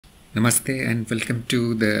Namaste and welcome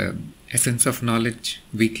to the Essence of Knowledge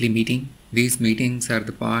weekly meeting. These meetings are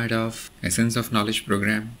the part of Essence of Knowledge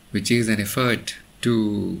program, which is an effort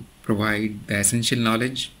to provide the essential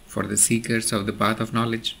knowledge for the seekers of the path of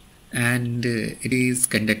knowledge. And it is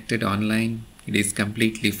conducted online. It is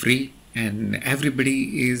completely free and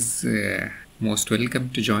everybody is most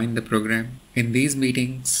welcome to join the program. In these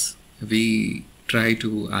meetings, we try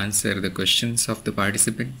to answer the questions of the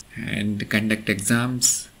participants and conduct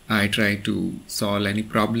exams. I try to solve any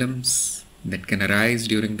problems that can arise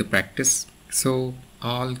during the practice. So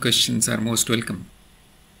all questions are most welcome.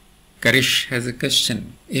 Karish has a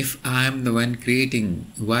question. If I am the one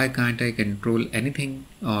creating, why can't I control anything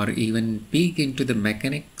or even peek into the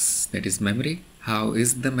mechanics, that is memory? How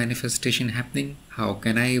is the manifestation happening? How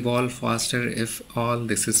can I evolve faster if all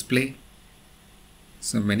this is play?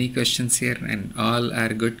 So many questions here and all are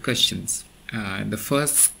good questions. The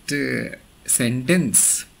first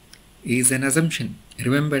sentence is an assumption.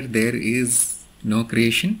 Remember, there is no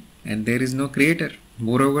creation and there is no creator.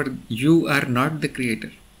 Moreover, you are not the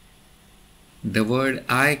creator. The word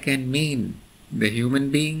I can mean the human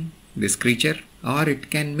being, this creature, or it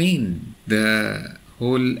can mean the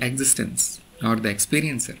whole existence or the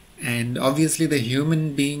experiencer. And obviously the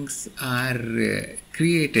human beings are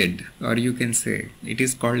created, or you can say it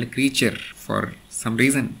is called a creature for some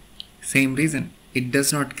reason. Same reason. It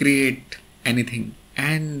does not create anything.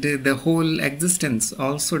 And the whole existence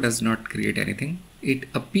also does not create anything. It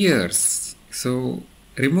appears. So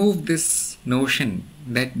remove this notion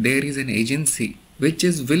that there is an agency which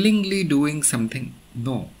is willingly doing something.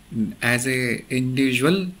 No. As an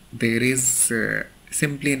individual, there is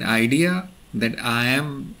simply an idea that I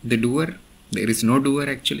am the doer. There is no doer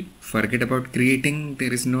actually. Forget about creating.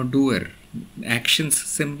 There is no doer. Actions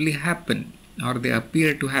simply happen or they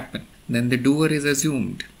appear to happen. Then the doer is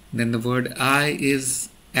assumed. Then the word I is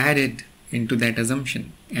added into that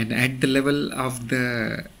assumption. And at the level of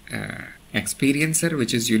the experiencer,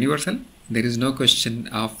 which is universal, there is no question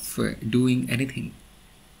of doing anything.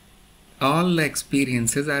 All the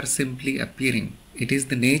experiences are simply appearing. It is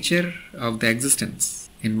the nature of the existence.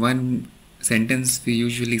 In one sentence, we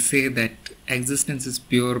usually say that existence is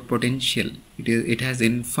pure potential. It has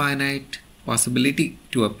infinite possibility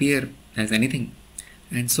to appear as anything.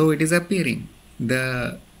 And so it is appearing.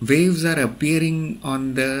 The waves are appearing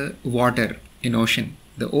on the water in ocean.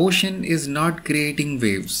 The ocean is not creating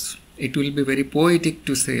waves. It will be very poetic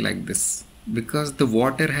to say like this because the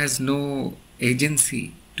water has no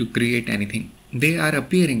agency to create anything. They are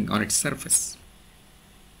appearing on its surface.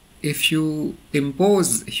 If you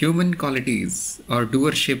impose human qualities or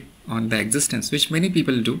doership on the existence, which many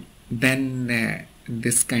people do, then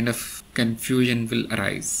this kind of confusion will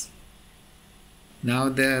arise. Now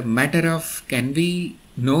the matter of can we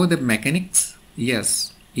know the mechanics?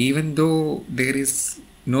 Yes. Even though there is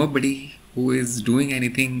nobody who is doing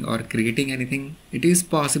anything or creating anything, it is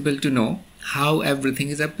possible to know how everything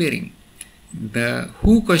is appearing. The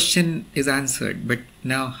who question is answered, but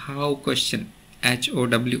now how question,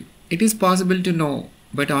 HOW. It is possible to know,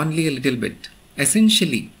 but only a little bit.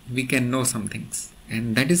 Essentially, we can know some things,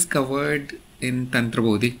 and that is covered in Tantra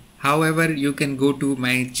Bodhi. However, you can go to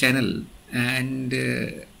my channel and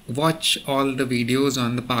watch all the videos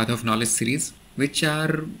on the Path of Knowledge series, which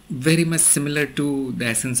are very much similar to the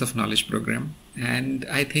Essence of Knowledge program. And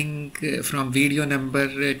I think from video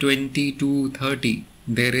number 20 to 30,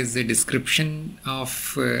 there is a description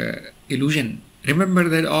of illusion. Remember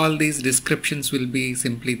that all these descriptions will be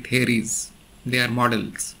simply theories. They are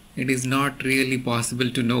models. It is not really possible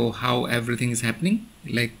to know how everything is happening.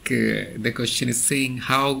 Like the question is saying,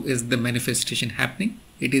 how is the manifestation happening?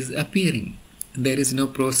 It is appearing. There is no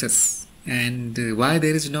process. And why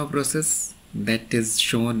there is no process? That is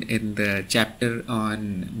shown in the chapter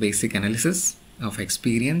on basic analysis of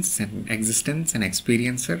experience and existence and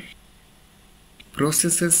experiencer.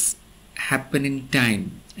 Processes happen in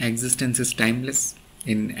time. Existence is timeless.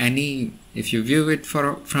 If you view it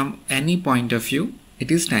from any point of view,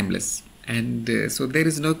 it is timeless. And so there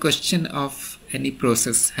is no question of any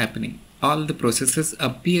process happening. All the processes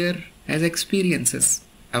appear as experiences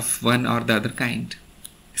of one or the other kind.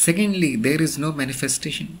 Secondly, there is no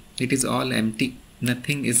manifestation. It is all empty.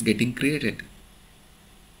 Nothing is getting created.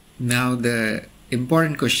 Now the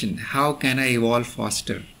important question, how can I evolve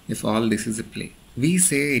faster if all this is a play? We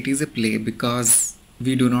say it is a play because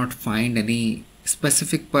we do not find any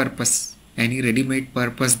specific purpose, any ready-made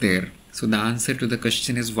purpose there. So the answer to the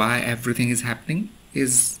question is why everything is happening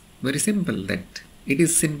is very simple, that it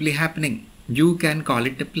is simply happening. You can call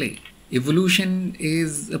it a play. Evolution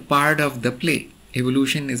is a part of the play.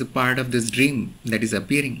 Evolution is a part of this dream that is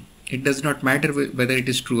appearing. It does not matter whether it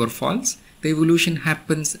is true or false. The evolution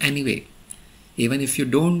happens anyway. Even if you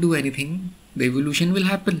don't do anything, the evolution will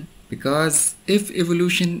happen. Because if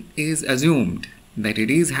evolution is assumed that it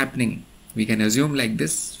is happening, we can assume like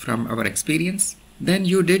this from our experience, then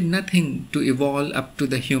you did nothing to evolve up to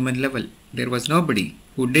the human level. There was nobody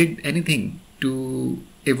who did anything to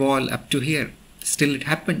evolve up to here. Still it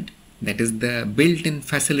happened. That is the built-in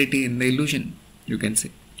facility in the illusion, you can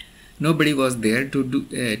say. Nobody was there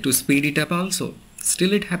to speed it up also.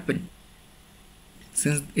 Still it happened.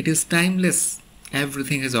 Since it is timeless,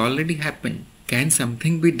 everything has already happened. Can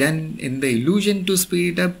something be done in the illusion to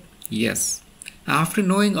speed it up? Yes. After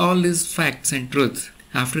knowing all these facts and truths,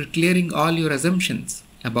 after clearing all your assumptions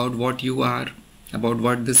about what you are, about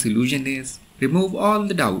what this illusion is, remove all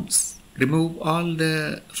the doubts, remove all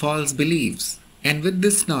the false beliefs, and with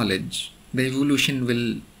this knowledge, the evolution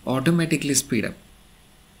will automatically speed up.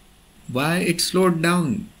 Why it slowed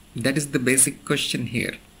down? That is the basic question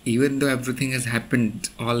here. Even though everything has happened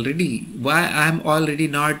already, why I am already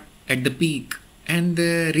not at the peak? And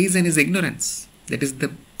the reason is ignorance. That is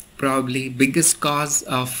the probably biggest cause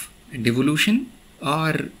of devolution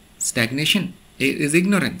or stagnation is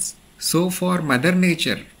ignorance. So far, Mother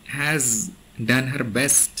Nature has done her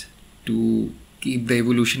best to keep the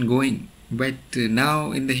evolution going. But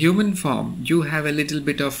now in the human form, you have a little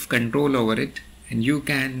bit of control over it, and you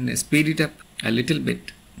can speed it up a little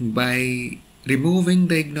bit by removing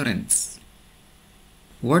the ignorance.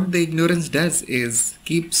 What the ignorance does is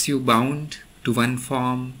keeps you bound to one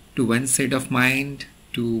form, to one state of mind,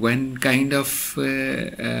 to one kind of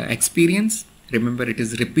experience. Remember, it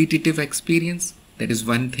is repetitive experience. That is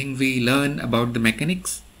one thing we learn about the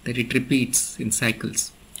mechanics, that it repeats in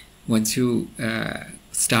cycles. Once you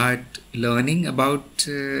start learning about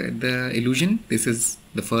the illusion, this is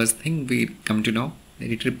the first thing we come to know,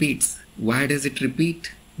 that it repeats. Why does it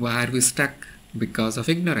repeat? Why are we stuck? Because of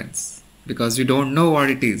ignorance. Because you don't know what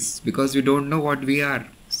it is. Because you don't know what we are.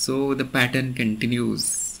 So the pattern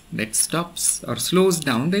continues. That stops or slows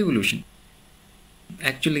down the evolution.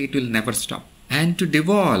 Actually, it will never stop. And to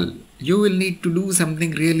devolve, you will need to do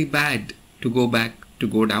something really bad to go back, to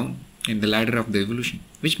go down in the ladder of the evolution,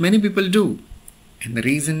 which many people do. And the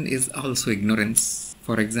reason is also ignorance.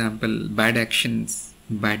 For example, bad actions,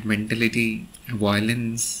 bad mentality,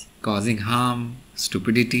 violence, causing harm,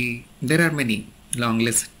 stupidity. There are many, long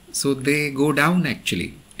list. So they go down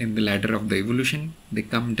actually in the ladder of the evolution. They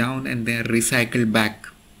come down and they are recycled back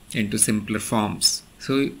into simpler forms.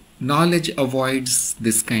 So knowledge avoids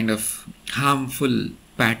this kind of harmful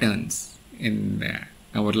patterns in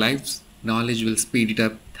our lives. Knowledge will speed it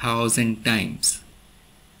up 1,000 times.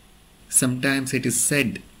 Sometimes it is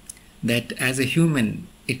said that as a human,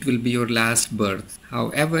 it will be your last birth.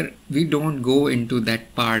 However, we don't go into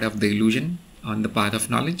that part of the illusion on the path of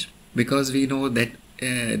knowledge, because we know that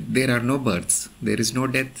there are no births, there is no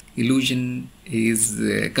death. Illusion is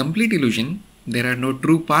complete illusion. There are no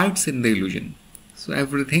true parts in the illusion. So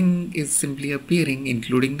everything is simply appearing,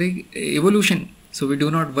 including the evolution. So we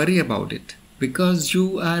do not worry about it, because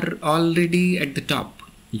you are already at the top.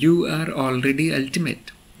 You are already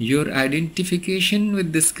ultimate. Your identification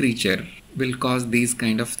with this creature will cause these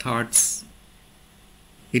kind of thoughts.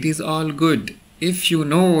 It is all good if you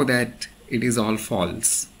know that it is all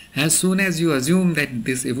false. As soon as you assume that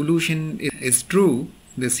this evolution is true,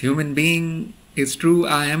 this human being is true,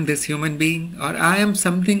 I am this human being, or I am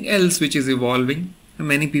something else which is evolving.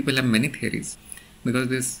 Many people have many theories. Because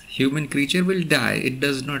this human creature will die, it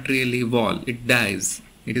does not really evolve, it dies,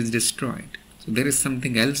 it is destroyed. So there is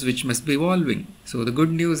something else which must be evolving. So the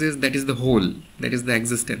good news is that is the whole, that is the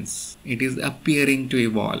existence. It is appearing to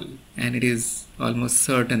evolve, and it is almost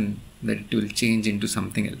certain that it will change into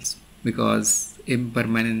something else, because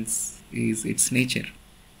impermanence is its nature.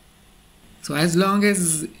 So as long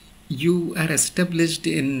as you are established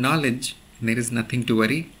in knowledge, there is nothing to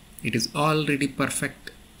worry. It is already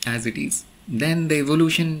perfect as it is. Then the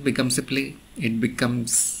evolution becomes a play. It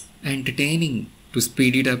becomes entertaining to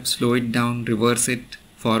speed it up, slow it down, reverse it,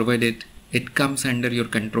 forward it. It comes under your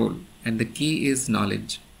control. And the key is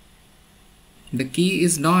knowledge. The key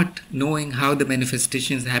is not knowing how the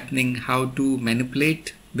manifestation is happening, how to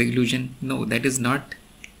manipulate the illusion. No, that is not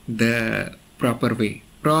the proper way.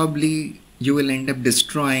 Probably you will end up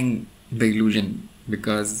destroying the illusion,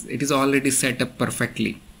 because it is already set up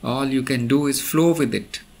perfectly. All you can do is flow with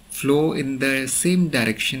it. Flow in the same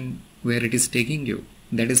direction where it is taking you.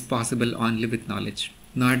 That is possible only with knowledge,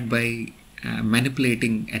 not by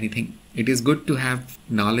manipulating anything. It is good to have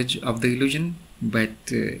knowledge of the illusion, but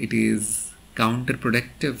it is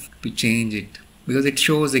counterproductive to change it, because it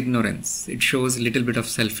shows ignorance. It shows a little bit of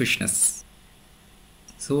selfishness.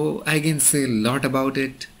 So I can say a lot about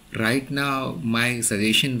it. Right now, my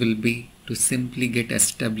suggestion will be to simply get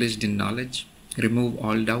established in knowledge, remove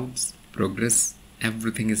all doubts, progress,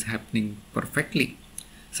 everything is happening perfectly.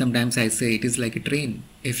 Sometimes I say it is like a train.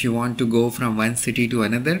 If you want to go from one city to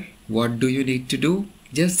another, what do you need to do?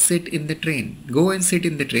 Just sit in the train. Go and sit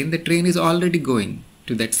in the train. The train is already going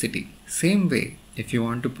to that city. Same way, if you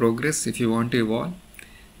want to progress, if you want to evolve,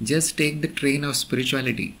 just take the train of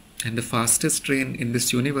spirituality. And the fastest train in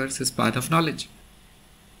this universe is path of knowledge.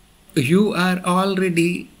 You are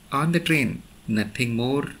already on the train. Nothing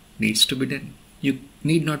more needs to be done. You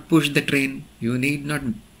need not push the train. You need not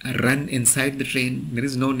run inside the train. There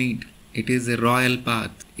is no need. It is a royal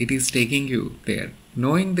path. It is taking you there.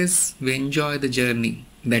 Knowing this, we enjoy the journey.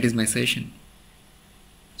 That is my session.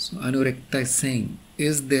 So Anurekta is saying,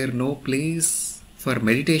 is there no place for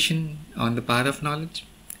meditation on the path of knowledge?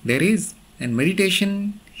 There is. And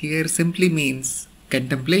meditation here simply means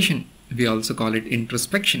contemplation. We also call it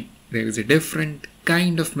introspection. There is a different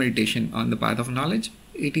kind of meditation on the path of knowledge.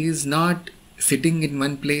 It is not sitting in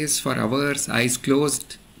one place for hours, eyes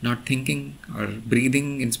closed, not thinking or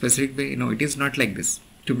breathing in specific way. No, it is not like this.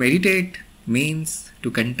 To meditate means to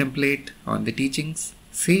contemplate on the teachings,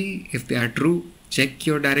 see if they are true, check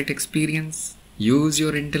your direct experience, use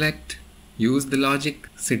your intellect, use the logic,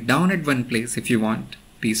 sit down at one place if you want,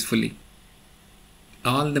 peacefully.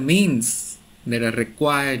 All the means that are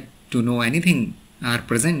required to know anything are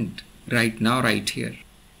present right now, right here.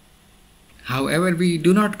 However, we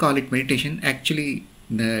do not call it meditation. Actually,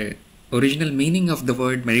 the original meaning of the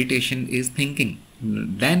word meditation is thinking.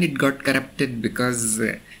 Then it got corrupted because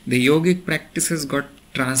the yogic practices got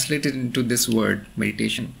translated into this word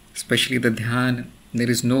meditation, especially the dhyan. There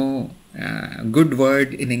is no good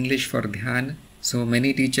word in English for dhyan, so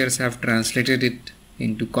many teachers have translated it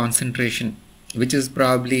into concentration, which is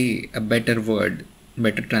probably a better word,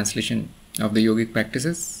 better translation of the yogic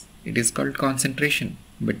practices. It is called concentration,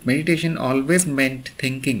 but meditation always meant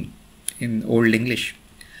thinking in Old English.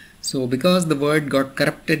 So because the word got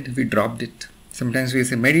corrupted, we dropped it. Sometimes we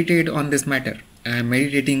say meditate on this matter. I am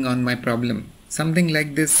meditating on my problem. Something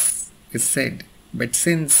like this is said. But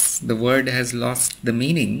since the word has lost the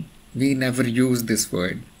meaning, we never use this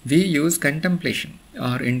word. We use contemplation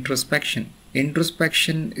or introspection.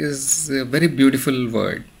 Introspection is a very beautiful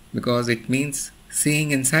word because it means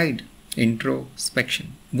seeing inside.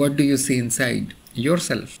 Introspection. What do you see inside?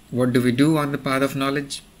 Yourself. What do we do on the path of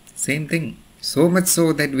knowledge? Same thing. So much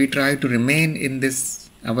so that we try to remain in this,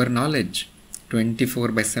 our knowledge,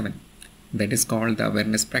 24/7. That is called the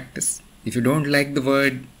awareness practice. If you don't like the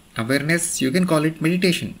word awareness, you can call it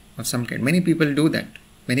meditation of some kind. Many people do that.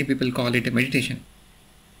 Many people call it a meditation.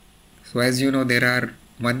 So as you know, there are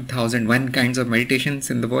 1001 kinds of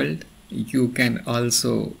meditations in the world. You can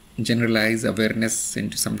also generalize awareness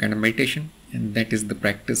into some kind of meditation, and that is the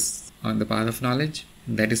practice on the path of knowledge.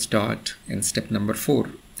 That is taught in step number 4.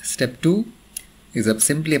 Step 2 is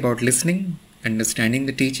simply about listening, understanding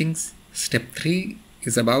the teachings. Step 3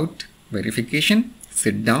 is about verification,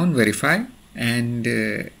 sit down, verify, and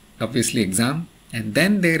obviously exam. And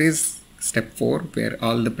then there is step 4 where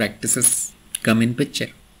all the practices come in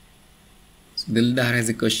picture. So Dildar has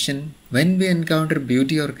a question. When we encounter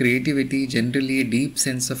beauty or creativity, generally a deep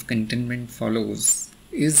sense of contentment follows.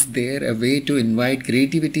 Is there a way to invite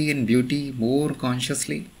creativity and beauty more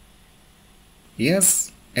consciously?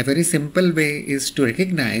 Yes, a very simple way is to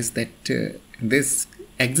recognize that this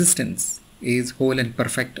existence is whole and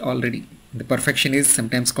perfect already. The perfection is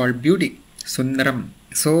sometimes called beauty, sundaram.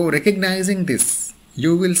 So recognizing this,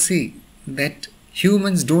 you will see that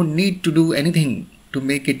humans don't need to do anything to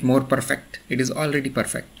make it more perfect. It is already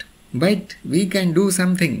perfect. But we can do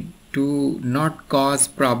something to not cause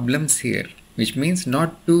problems here, which means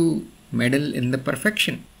not to meddle in the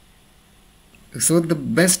perfection. So the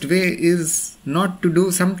best way is not to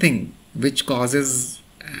do something which causes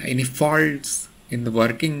any faults in the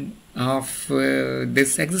working of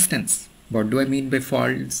this existence. What do I mean by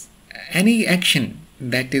faults? Any action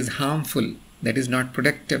that is harmful, that is not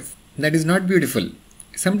productive, that is not beautiful.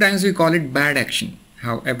 Sometimes we call it bad action.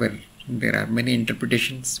 However, there are many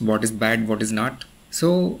interpretations, what is bad, what is not.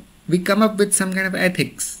 So we come up with some kind of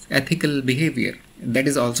ethics, ethical behavior that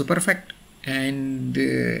is also perfect. And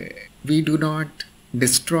we do not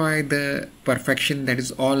destroy the perfection that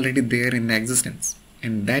is already there in the existence.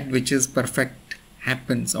 And that which is perfect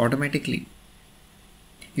happens automatically.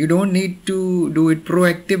 You don't need to do it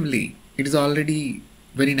proactively. It is already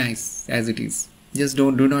very nice as it is. Just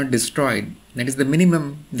do not destroy it. That is the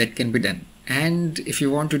minimum that can be done. And if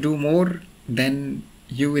you want to do more, then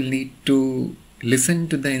you will need to listen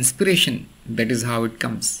to the inspiration. That is how it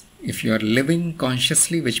comes. If you are living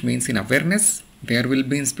consciously, which means in awareness, there will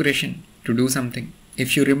be inspiration to do something.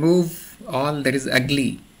 If you remove all that is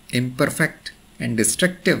ugly, imperfect, and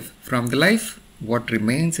destructive from the life, what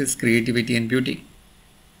remains is creativity and beauty.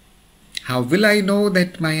 How will I know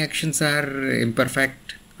that my actions are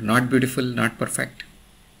imperfect, not beautiful, not perfect?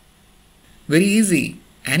 Very easy.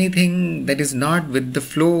 Anything that is not with the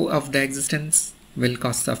flow of the existence will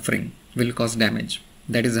cause suffering, will cause damage.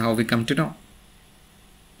 That is how we come to know.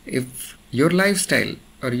 If your lifestyle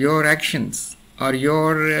or your actions or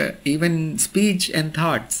your even speech and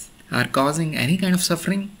thoughts are causing any kind of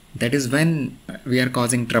suffering, that is when we are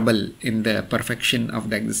causing trouble in the perfection of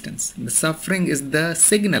the existence. The suffering is the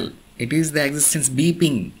signal. It is the existence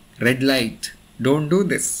beeping, red light. Don't do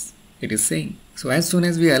this, it is saying. So as soon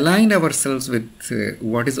as we align ourselves with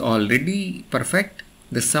what is already perfect,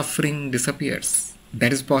 the suffering disappears.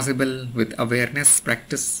 That is possible with awareness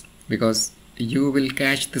practice, because you will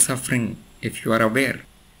catch the suffering if you are aware.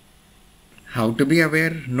 How to be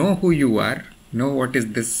aware? Know who you are, know what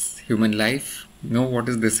is this human life, know what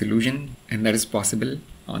is this illusion, and that is possible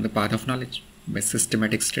on the path of knowledge, by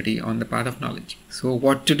systematic study on the path of knowledge. So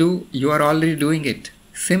what to do? You are already doing it.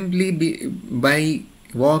 Simply by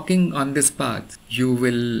walking on this path, you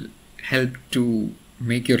will help to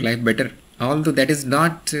make your life better. Although that is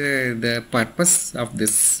not the purpose of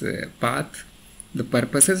this path, the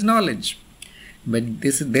purpose is knowledge. But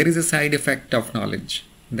there is a side effect of knowledge,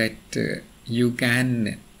 that you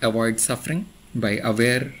can avoid suffering by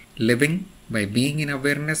aware living, by being in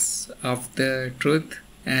awareness of the truth,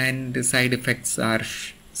 and the side effects are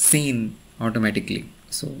seen automatically.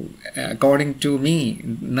 So according to me,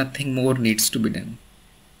 nothing more needs to be done.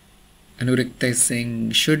 Anurikta is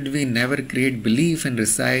saying, should we never create belief and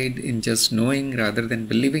reside in just knowing rather than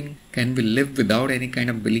believing? Can we live without any kind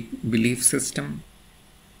of belief system?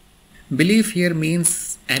 Belief here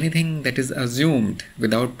means anything that is assumed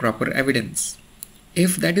without proper evidence.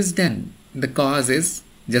 If that is done, the cause is,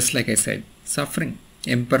 just like I said, suffering,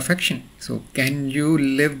 imperfection. So can you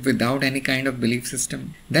live without any kind of belief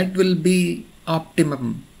system? That will be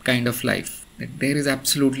optimum kind of life, that there is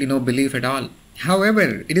absolutely no belief at all.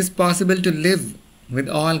 However, it is possible to live with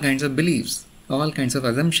all kinds of beliefs, all kinds of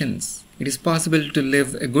assumptions. It is possible to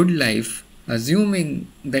live a good life assuming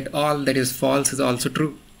that all that is false is also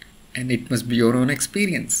true. And it must be your own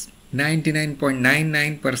experience.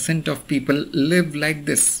 99.99% of people live like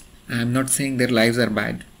this. I am not saying their lives are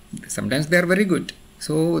bad. Sometimes they are very good.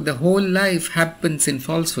 So the whole life happens in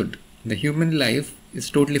falsehood. The human life is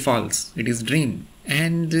totally false. It is dream.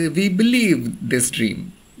 And we believe this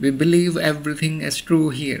dream. We believe everything is true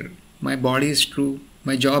here. My body is true.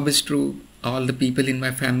 My job is true. All the people in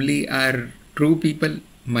my family are true people.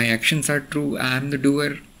 My actions are true. I am the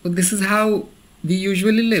doer. So this is how we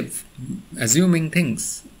usually live, assuming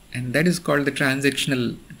things. And that is called the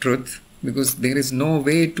transactional truth, because there is no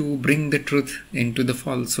way to bring the truth into the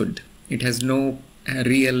falsehood. It has no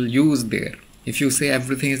real use there. If you say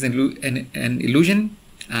everything is an illusion,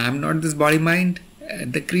 I am not this body-mind,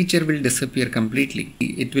 the creature will disappear completely.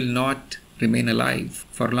 It will not remain alive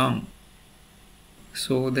for long.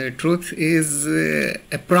 So the truth is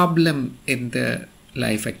a problem in the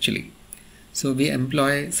life actually. So we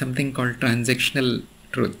employ something called transactional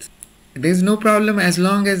truth. There is no problem as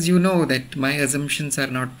long as you know that my assumptions are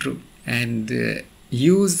not true, and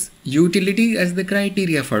use utility as the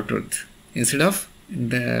criteria for truth instead of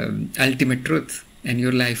the ultimate truth, and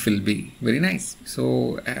your life will be very nice.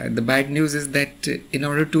 So the bad news is that in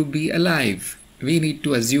order to be alive, we need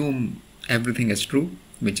to assume everything as true,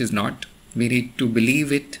 which is not. We need to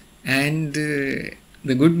believe it, and the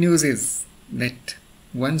good news is that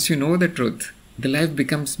once you know the truth, the life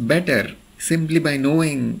becomes better simply by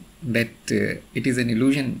knowing that it is an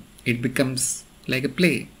illusion. It becomes like a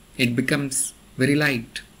play. It becomes very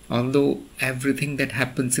light. Although everything that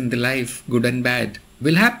happens in the life, good and bad,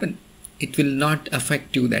 will happen, it will not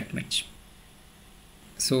affect you that much.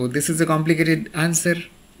 So this is a complicated answer.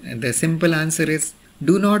 The simple answer is,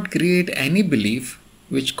 do not create any belief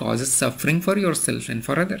which causes suffering for yourself and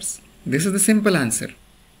for others. This is the simple answer.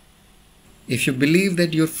 If you believe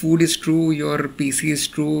that your food is true, your PC is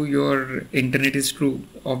true, your internet is true,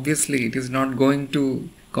 obviously it is not going to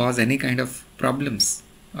cause any kind of problems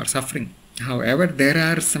or suffering. However, there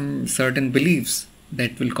are some certain beliefs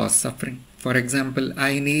that will cause suffering. For example,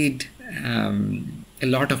 I need a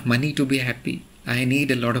lot of money to be happy. I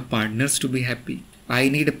need a lot of partners to be happy. I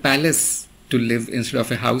need a palace to live instead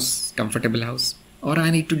of a house, comfortable house. Or I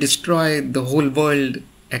need to destroy the whole world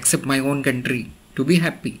except my own country to be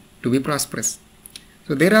happy, to be prosperous.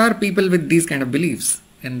 So there are people with these kind of beliefs,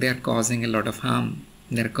 and they are causing a lot of harm.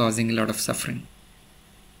 They are causing a lot of suffering.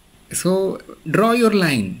 So draw your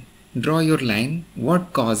line. Draw your line.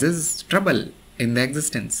 What causes trouble in the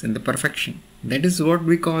existence, in the perfection? That is what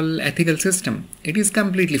we call ethical system. It is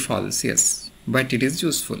completely false, yes, but it is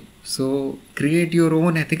useful. So create your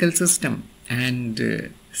own ethical system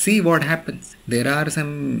and see what happens. There are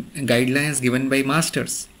some guidelines given by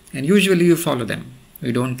masters, and usually you follow them.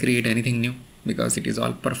 We don't create anything new because it is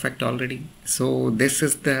all perfect already. So this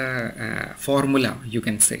is the formula, you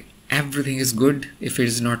can say. Everything is good if it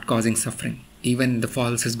is not causing suffering. Even the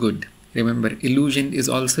false is good. Remember, illusion is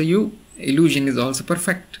also you. Illusion is also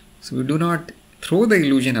perfect. So we do not throw the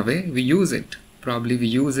illusion away, we use it. Probably we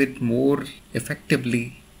use it more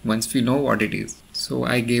effectively once we know what it is. So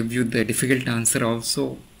I gave you the difficult answer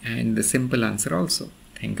also and the simple answer also.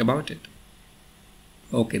 Think about it.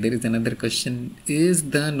 Okay, there is another question.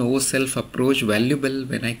 Is the no self approach valuable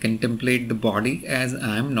when I contemplate the body as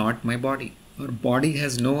I am not my body? Our body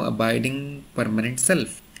has no abiding permanent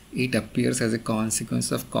self. It appears as a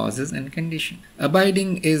consequence of causes and condition.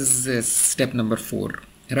 Abiding is step number 4.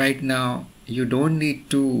 Right now, you don't need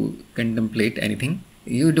to contemplate anything.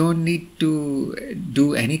 You don't need to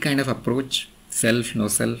do any kind of approach. Self, no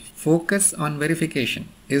self. Focus on verification.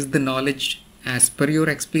 Is the knowledge as per your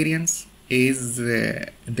experience? Is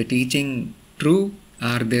the teaching true?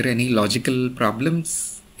 Are there any logical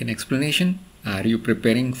problems in explanation? Are you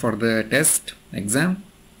preparing for the test, exam?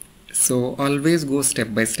 So always go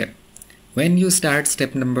step by step. When you start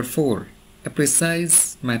step number 4, a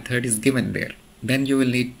precise method is given there. Then you will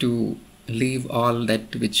need to leave all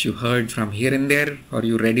that which you heard from here and there, or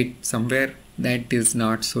you read it somewhere. That is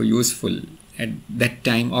not so useful at that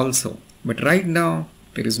time also. But right now,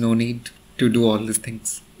 there is no need to do all these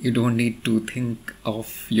things. You don't need to think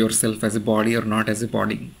of yourself as a body or not as a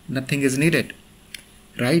body. Nothing is needed.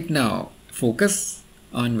 Right now, focus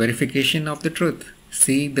on verification of the truth.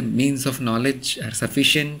 See the means of knowledge are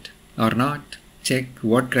sufficient or not. Check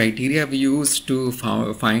what criteria we use to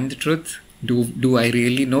find the truth. Do I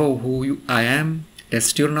really know who I am?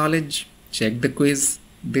 Test your knowledge. Check the quiz.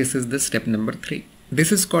 This is the step number 3.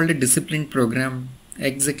 This is called a disciplined program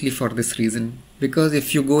exactly for this reason. Because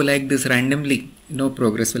if you go like this randomly, no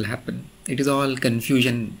progress will happen. It is all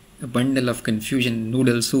confusion, a bundle of confusion,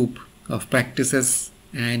 noodle soup of practices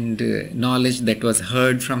and knowledge that was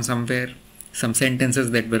heard from somewhere, some sentences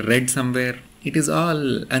that were read somewhere. It is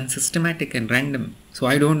all unsystematic and random. So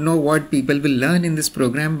I don't know what people will learn in this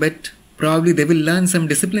program, but probably they will learn some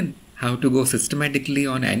discipline, how to go systematically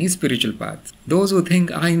on any spiritual path. Those who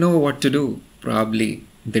think I know what to do, probably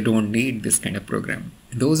they don't need this kind of program.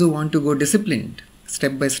 Those who want to go disciplined,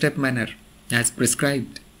 step-by-step manner, as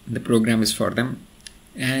prescribed, the program is for them.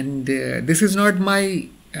 And this is not my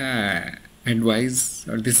advice,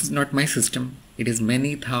 or this is not my system. It is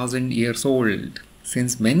many thousand years old.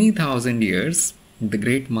 Since many thousand years, the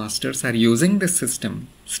great masters are using this system,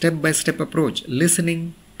 step-by-step approach,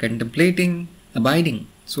 listening, contemplating, abiding.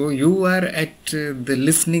 So you are at the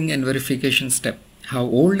listening and verification step. How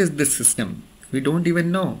old is this system? We don't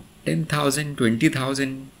even know. 10,000,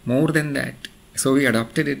 20,000, more than that. So we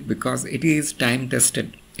adopted it because it is time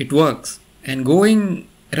tested. It works. And going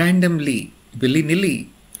randomly, willy-nilly,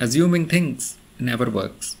 assuming things never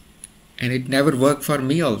works. And it never worked for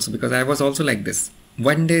me also, because I was also like this.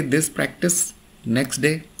 One day this practice, next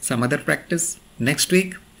day some other practice, next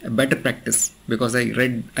week a better practice because I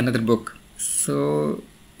read another book. So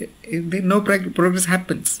no progress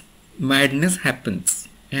happens. Madness happens.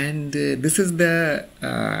 And this is the,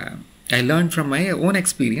 I learned from my own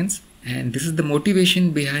experience, and this is the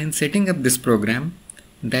motivation behind setting up this program,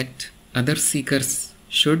 that other seekers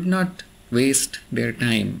should not waste their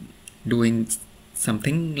time doing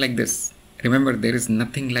something like this. Remember, there is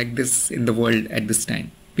nothing like this in the world at this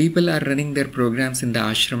time. People are running their programs in the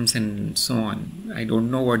ashrams and so on. I don't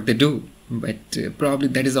know what they do, but probably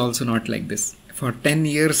that is also not like this. For 10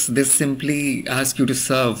 years, this simply asks you to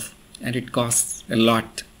serve, and it costs a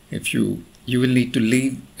lot. If you will need to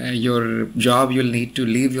leave your job, you will need to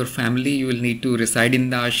leave your family, you will need to reside in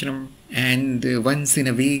the ashram, and once in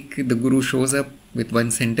a week the guru shows up with one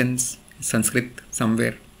sentence, Sanskrit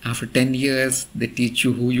somewhere. After 10 years, they teach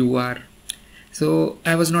you who you are. So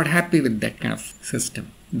I was not happy with that kind of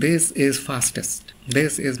system. This is fastest.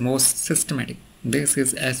 This is most systematic. This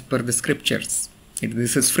is as per the scriptures.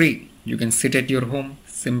 This is free. You can sit at your home,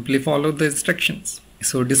 simply follow the instructions.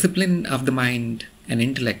 So discipline of the mind and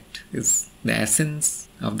intellect is the essence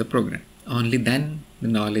of the program. Only then the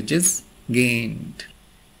knowledge is gained.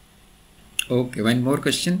 Okay, one more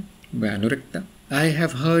question by Anurakta. I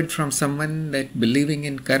have heard from someone that believing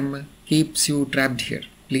in karma keeps you trapped here.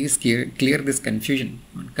 Please clear this confusion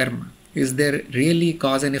on karma. Is there really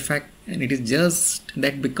cause and effect And it is just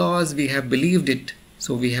that because we have believed it,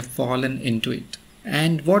 so we have fallen into it.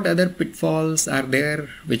 And what other pitfalls are there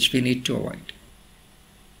which we need to avoid?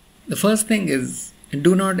 The first thing is,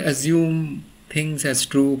 do not assume things as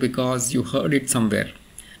true because you heard it somewhere.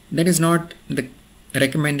 That is not the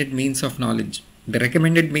recommended means of knowledge. The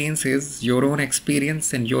recommended means is your own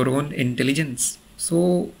experience and your own intelligence.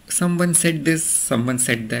 So someone said this, someone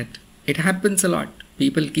said that. It happens a lot.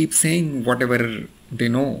 People keep saying whatever they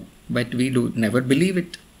know, but we do never believe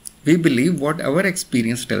it. We believe what our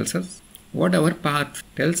experience tells us, what our path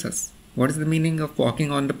tells us. What is the meaning of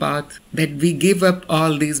walking on the path? That we give up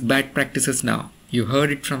all these bad practices now. You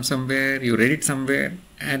heard it from somewhere, you read it somewhere,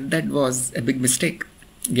 and that was a big mistake.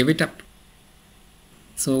 Give it up.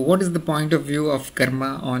 So what is the point of view of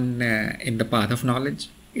karma on in the path of knowledge?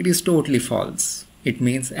 It is totally false. It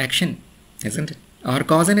means action, isn't it? Or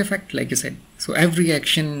cause and effect, like you said. So every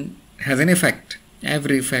action has an effect.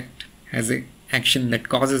 Every effect has an action that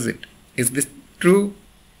causes it. Is this true?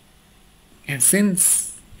 And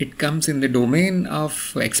since it comes in the domain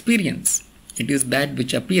of experience, it is that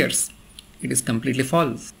which appears. It is completely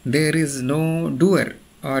false. There is no doer,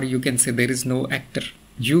 or you can say there is no actor.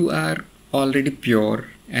 You are already pure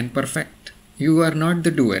and perfect. You are not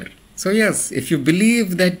the doer. So yes, if you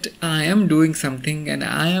believe that I am doing something and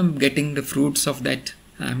I am getting the fruits of that,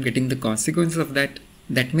 I am getting the consequences of that,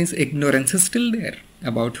 that means ignorance is still there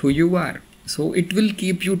about who you are. So it will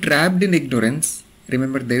keep you trapped in ignorance.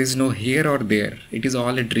 Remember, there is no here or there. It is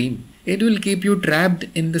all a dream. It will keep you trapped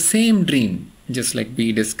in the same dream, just like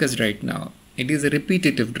we discussed right now. It is a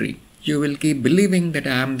repetitive dream. You will keep believing that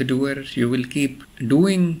I am the doer. You will keep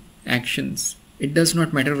doing actions. It does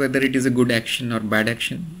not matter whether it is a good action or bad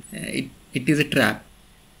action. It is a trap.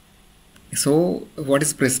 So what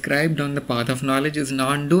is prescribed on the path of knowledge is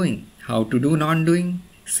non-doing. How to do non-doing?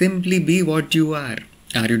 Simply be what you are.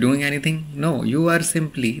 Are you doing anything? No, you are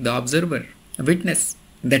simply the observer, a witness.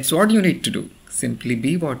 That's what you need to do. Simply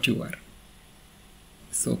be what you are.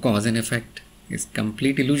 So cause and effect is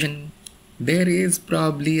complete illusion. There is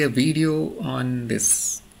probably a video on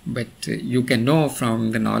this, but you can know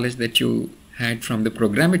from the knowledge that you had from the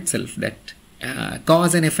program itself that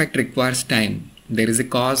cause and effect requires time. There is a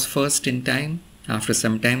cause first in time. After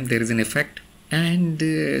some time there is an effect. And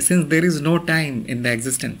since there is no time in the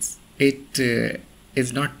existence, it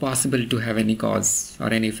is not possible to have any cause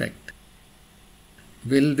or any effect.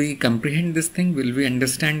 Will we comprehend this thing? Will we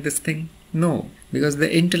understand this thing? No, because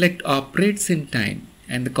the intellect operates in time,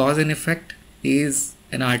 and the cause and effect is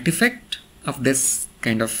an artifact of this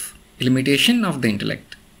kind of limitation of the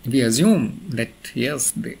intellect. We assume that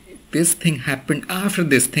yes, this thing happened after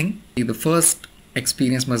this thing. The first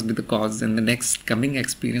experience must be the cause and the next coming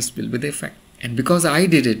experience will be the effect. And because I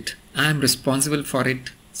did it, I am responsible for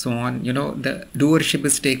it, so on. The doership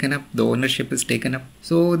is taken up, the ownership is taken up.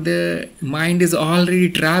 So the mind is already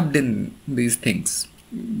trapped in these things.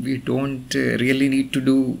 We don't really need to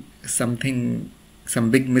do some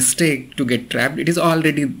big mistake to get trapped. It is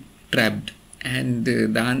already trapped. And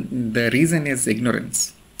the reason is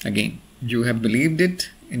ignorance. Again, you have believed it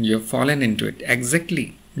and you have fallen into it.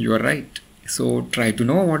 Exactly, you are right. So try to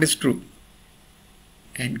know what is true.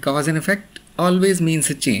 And cause and effect always means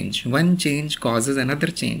a change. One change causes another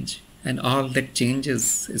change, and all that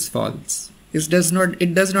changes is false. It does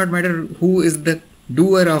not matter who is the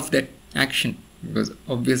doer of that action, because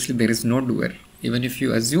obviously there is no doer. Even if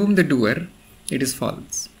you assume the doer, it is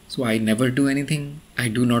false. So I never do anything. I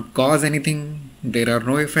do not cause anything. There are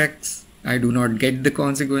no effects. I do not get the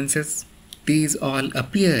consequences. These all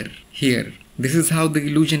appear here. This is how the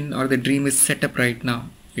illusion or the dream is set up right now.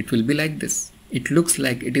 It will be like this. It looks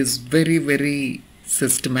like it is very, very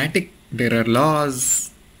systematic. There are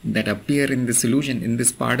laws that appear in this illusion, in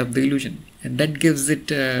this part of the illusion. And that gives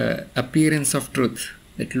it appearance of truth.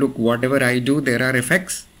 That look, whatever I do, there are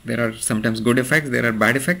effects. There are sometimes good effects, there are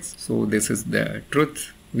bad effects. So this is the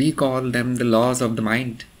truth. We call them the laws of the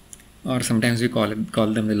mind. Or sometimes we call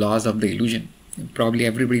them the laws of the illusion. Probably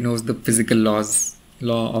everybody knows the physical laws,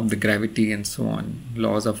 law of the gravity and so on,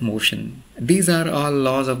 laws of motion. These are all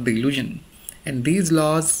laws of the illusion. And these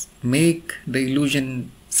laws make the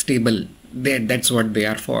illusion stable. That's what they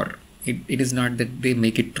are for. It is not that they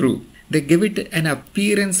make it true. They give it an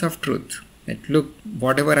appearance of truth. That look,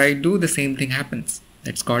 whatever I do, the same thing happens.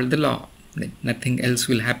 That's called the law. That nothing else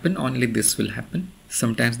will happen, only this will happen.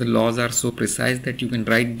 Sometimes the laws are so precise that you can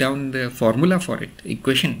write down the formula for it,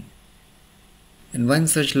 equation. And one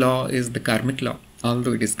such law is the karmic law,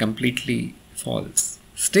 although it is completely false.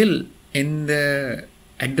 Still,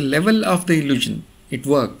 at the level of the illusion, it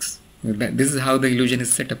works. This is how the illusion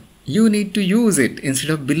is set up. You need to use it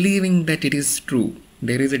instead of believing that it is true.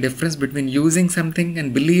 There is a difference between using something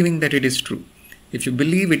and believing that it is true. If you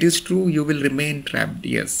believe it is true, you will remain trapped.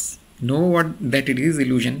 Yes. Know that it is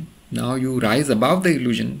illusion. Now you rise above the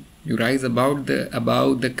illusion. You rise above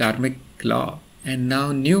the karmic law. And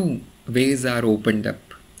now new ways are opened up.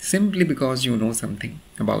 Simply because you know something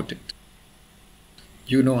about it.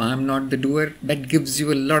 You know I am not the doer. That gives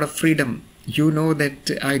you a lot of freedom. You know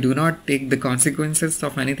that I do not take the consequences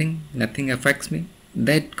of anything. Nothing affects me.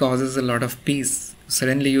 That causes a lot of peace.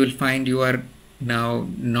 Suddenly you will find you are now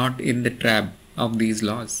not in the trap of these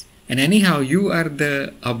laws. And anyhow, you are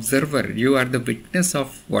the observer. You are the witness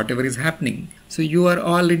of whatever is happening. So you are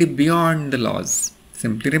already beyond the laws.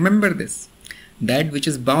 Simply remember this. That which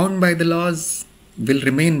is bound by the laws will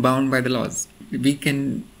remain bound by the laws. We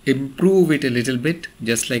can improve it a little bit.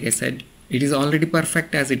 Just like I said, it is already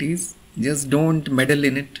perfect as it is. Just don't meddle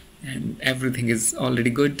in it and everything is already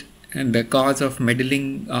good. And the cause of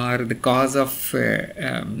meddling or the cause of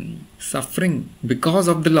suffering because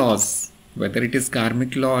of the laws, whether it is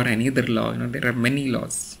karmic law or any other law, there are many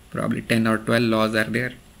laws, probably 10 or 12 laws are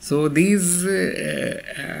there. So these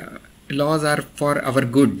laws are for our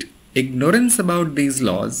good. Ignorance about these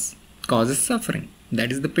laws causes suffering. That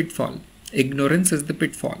is the pitfall. Ignorance is the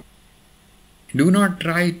pitfall. Do not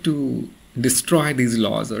try to destroy these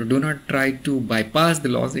laws or do not try to bypass the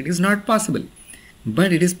laws. It is not possible.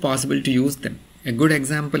 But it is possible to use them. A good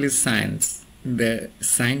example is science. The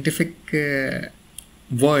scientific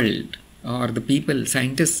world or the people,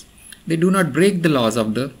 scientists, they do not break the laws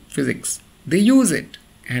of the physics. They use it.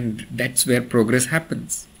 And that's where progress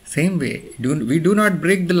happens. Same way, we do not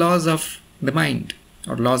break the laws of the mind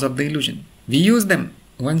or laws of the illusion. We use them.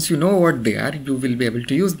 Once you know what they are, you will be able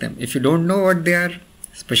to use them. If you don't know what they are,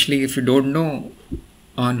 especially if you don't know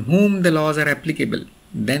on whom the laws are applicable,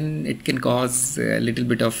 then it can cause a little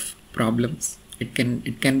bit of problems. It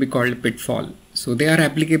can be called a pitfall. So they are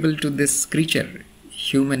applicable to this creature,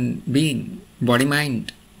 human being, body,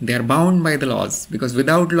 mind. They are bound by the laws because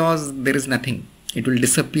without laws there is nothing. It will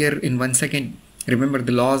disappear in 1 second. Remember,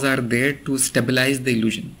 the laws are there to stabilize the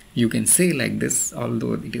illusion. You can say like this,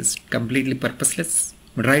 although it is completely purposeless.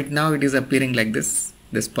 But right now it is appearing like this.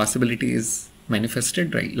 This possibility is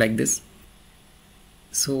manifested right like this.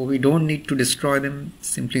 So we don't need to destroy them,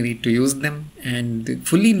 simply need to use them, and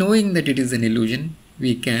fully knowing that it is an illusion,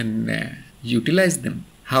 we can utilize them.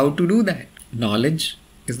 How to do that? Knowledge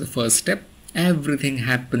is the first step. Everything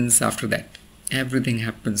happens after that. Everything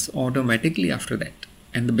happens automatically after that.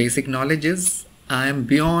 And the basic knowledge is, I am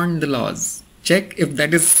beyond the laws. Check if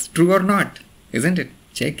that is true or not, isn't it?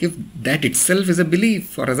 Check if that itself is a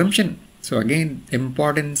belief or assumption. So again,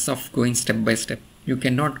 importance of going step by step. You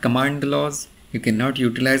cannot command the laws. You cannot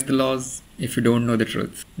utilize the laws if you don't know the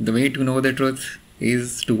truth. The way to know the truth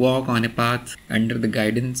is to walk on a path under the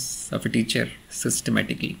guidance of a teacher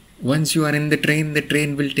systematically. Once you are in the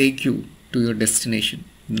train will take you to your destination.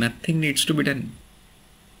 Nothing needs to be done.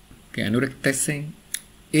 Okay, Anurakta is saying,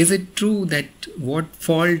 is it true that what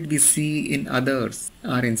fault we see in others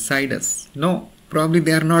are inside us? No, probably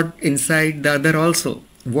they are not inside the other also.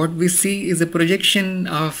 What we see is a projection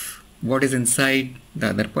of what is inside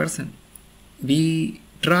the other person. We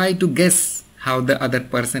try to guess how the other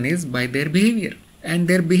person is by their behavior. And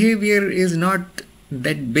their behavior is not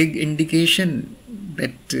that big indication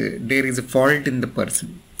that there is a fault in the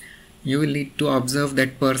person. You will need to observe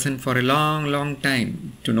that person for a long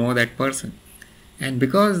time to know that person. And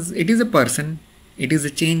because it is a person, it is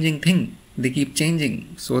a changing thing. They keep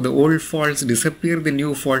changing. So the old faults disappear, the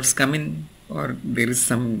new faults come in, or there is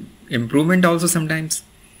some improvement also sometimes.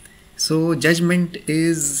 So judgment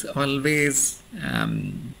is always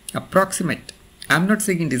approximate. I'm not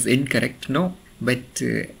saying it is incorrect, no. But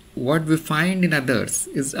what we find in others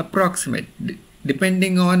is approximate,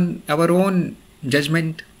 depending on our own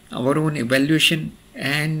judgment, our own evaluation,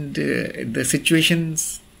 and the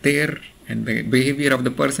situations there and the behavior of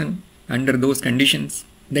the person under those conditions.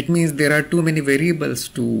 That means there are too many variables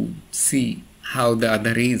to see how the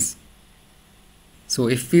other is. So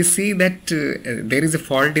if we see that there is a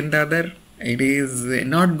fault in the other, it is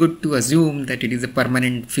not good to assume that it is a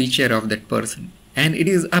permanent feature of that person. And it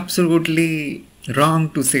is absolutely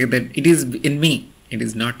wrong to say that it is in me. It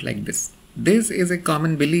is not like this. This is a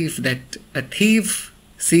common belief that a thief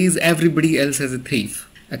sees everybody else as a thief.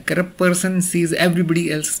 A corrupt person sees everybody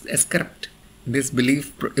else as corrupt. This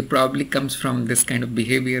belief probably comes from this kind of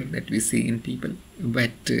behavior that we see in people.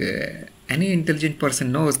 But any intelligent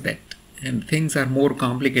person knows that. And things are more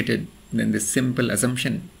complicated than this simple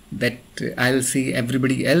assumption that I'll see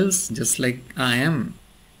everybody else just like I am.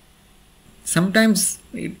 Sometimes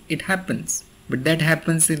it happens, but that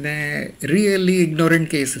happens in really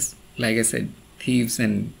ignorant cases. Like I said, thieves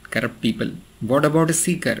and corrupt people. What about a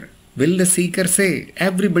seeker? Will the seeker say,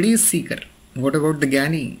 everybody is seeker? What about the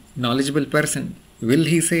Gyani, knowledgeable person? Will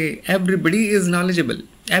he say, everybody is knowledgeable?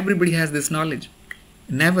 Everybody has this knowledge?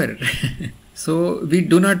 Never. So we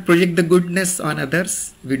do not project the goodness on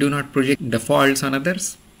others. We do not project the faults on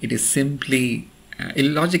others. It is simply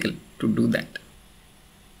illogical to do that.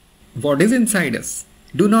 What is inside us?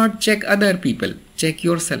 Do not check other people. Check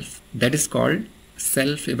yourself. That is called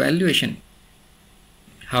self-evaluation.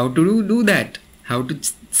 How to do that? How to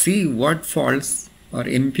see what faults or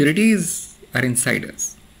impurities are inside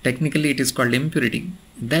us? Technically, it is called impurity.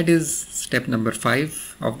 That is step number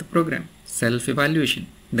 5 of the program, self-evaluation.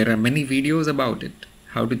 There are many videos about it.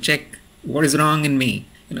 How to check what is wrong in me.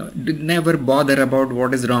 Never bother about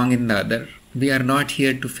what is wrong in the other. We are not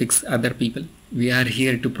here to fix other people. We are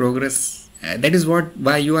here to progress. That is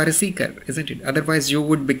why you are a seeker, isn't it? Otherwise, you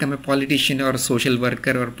would become a politician or a social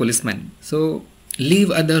worker or policeman. So leave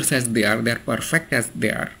others as they are. They are perfect as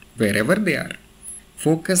they are, wherever they are.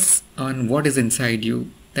 Focus on what is inside you.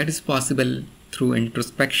 That is possible through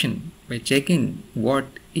introspection, by checking what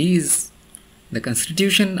is the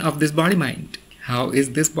constitution of this body-mind. How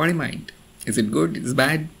is this body-mind? Is it good? Is it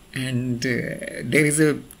bad? And there is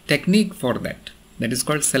a technique for that. That is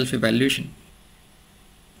called self-evaluation.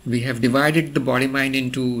 We have divided the body-mind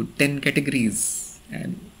into 10 categories.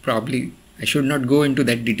 And probably I should not go into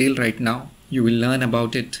that detail right now. You will learn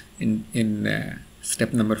about it in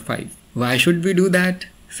step number 5. Why should we do that?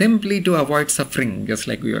 Simply to avoid suffering, just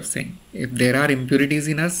like we were saying. If there are impurities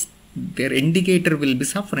in us, their indicator will be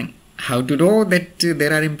suffering. How to know that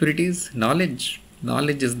there are impurities? Knowledge.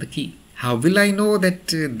 Knowledge is the key. How will I know that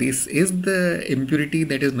this is the impurity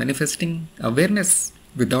that is manifesting? Awareness.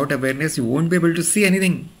 Without awareness, you won't be able to see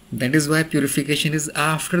anything. That is why purification is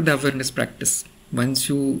after the awareness practice. Once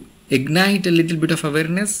you ignite a little bit of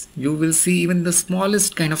awareness, you will see even the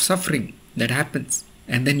smallest kind of suffering that happens.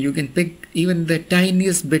 And then you can pick even the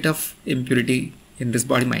tiniest bit of impurity in this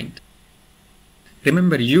body-mind.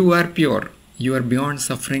 Remember, you are pure. You are beyond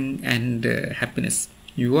suffering and happiness.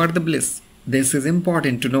 You are the bliss. This is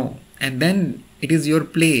important to know. And then it is your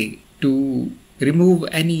play to remove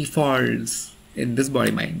any faults in this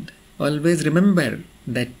body-mind. Always remember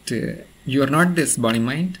that you are not this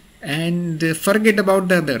body-mind, and forget about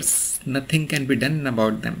the others. Nothing can be done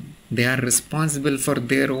about them. They are responsible for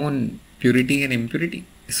their own purity and impurity.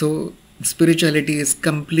 So spirituality is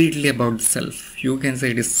completely about self. You can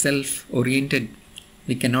say it is self-oriented.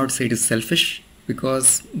 We cannot say it is selfish,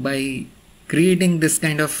 because by creating this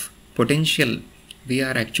kind of potential, we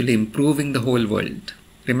are actually improving the whole world.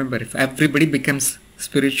 Remember, if everybody becomes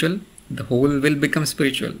spiritual, the whole will become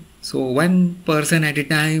spiritual. So one person at a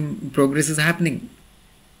time, progress is happening.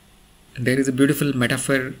 There is a beautiful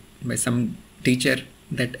metaphor by some teacher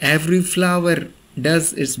that every flower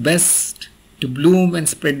does its best to bloom and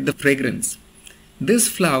spread the fragrance. This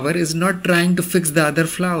flower is not trying to fix the other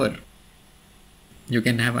flower. You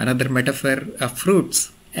can have another metaphor of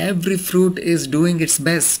fruits. Every fruit is doing its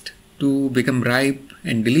best to become ripe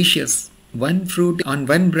and delicious. One fruit on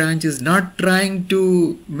one branch is not trying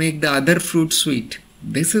to make the other fruit sweet.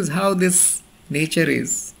 This is how this nature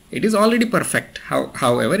is. It is already perfect,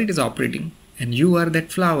 however it is operating. And you are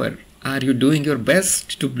that flower. Are you doing your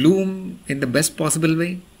best to bloom in the best possible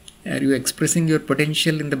way? Are you expressing your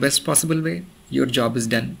potential in the best possible way? Your job is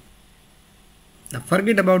done. Now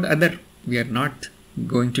forget about other. We are not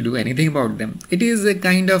going to do anything about them. It is a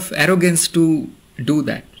kind of arrogance to do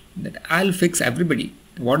that I'll fix everybody.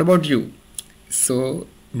 What about you? So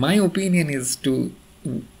my opinion is to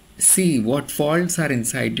see what faults are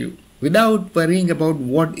inside you without worrying about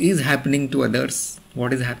what is happening to others,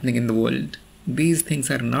 what is happening in the world. These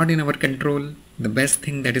things are not in our control. The best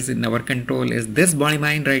thing that is in our control is this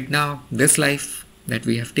body-mind right now, this life that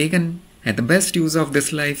we have taken. And the best use of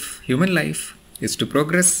this life, human life, is to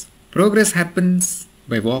progress. Progress happens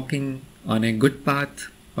by walking on a good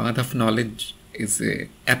path. Path of knowledge is a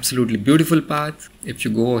absolutely beautiful path. If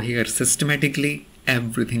you go here systematically,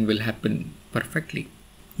 everything will happen perfectly.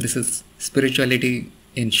 This is spirituality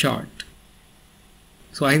in short.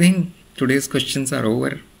 So I think today's questions are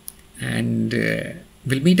over, and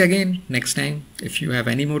we'll meet again next time. If you have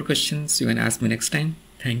any more questions, you can ask me next time.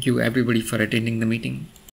 Thank you everybody for attending the meeting.